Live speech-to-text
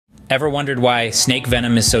Ever wondered why snake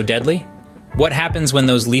venom is so deadly? What happens when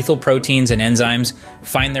those lethal proteins and enzymes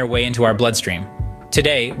find their way into our bloodstream?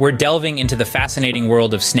 Today, we're delving into the fascinating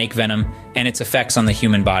world of snake venom and its effects on the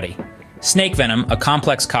human body. Snake venom, a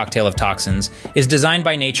complex cocktail of toxins, is designed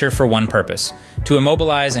by nature for one purpose: to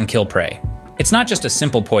immobilize and kill prey. It's not just a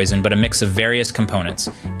simple poison, but a mix of various components,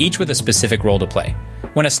 each with a specific role to play.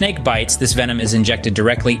 When a snake bites, this venom is injected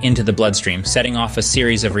directly into the bloodstream, setting off a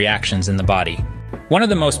series of reactions in the body. One of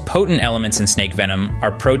the most potent elements in snake venom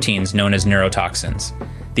are proteins known as neurotoxins.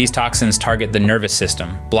 These toxins target the nervous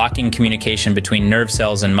system, blocking communication between nerve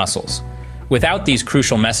cells and muscles. Without these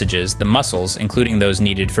crucial messages, the muscles, including those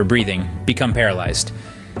needed for breathing, become paralyzed.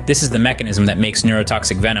 This is the mechanism that makes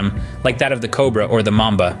neurotoxic venom, like that of the cobra or the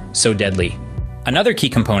mamba, so deadly. Another key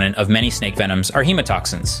component of many snake venoms are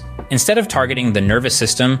hemotoxins. Instead of targeting the nervous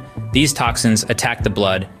system, these toxins attack the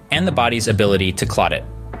blood and the body's ability to clot it.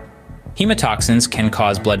 Hemotoxins can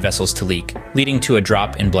cause blood vessels to leak, leading to a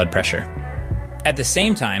drop in blood pressure. At the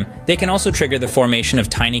same time, they can also trigger the formation of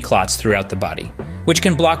tiny clots throughout the body, which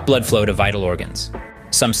can block blood flow to vital organs.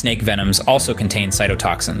 Some snake venoms also contain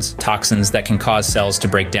cytotoxins, toxins that can cause cells to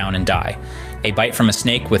break down and die. A bite from a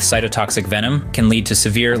snake with cytotoxic venom can lead to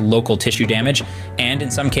severe local tissue damage and,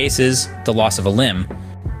 in some cases, the loss of a limb.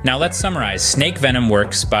 Now let's summarize. Snake venom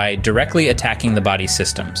works by directly attacking the body's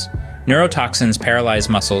systems. Neurotoxins paralyze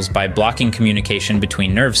muscles by blocking communication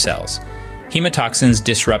between nerve cells. Hemotoxins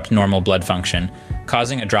disrupt normal blood function,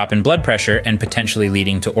 causing a drop in blood pressure and potentially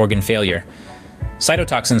leading to organ failure.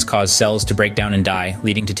 Cytotoxins cause cells to break down and die,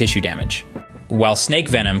 leading to tissue damage. While snake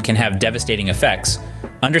venom can have devastating effects,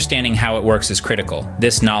 understanding how it works is critical.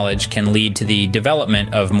 This knowledge can lead to the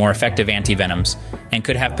development of more effective antivenoms and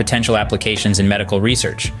could have potential applications in medical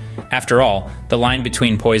research. After all, the line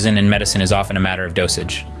between poison and medicine is often a matter of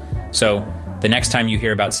dosage. So, the next time you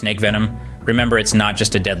hear about snake venom, remember it's not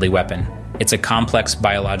just a deadly weapon. It's a complex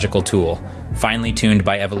biological tool, finely tuned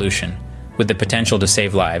by evolution, with the potential to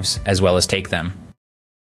save lives as well as take them.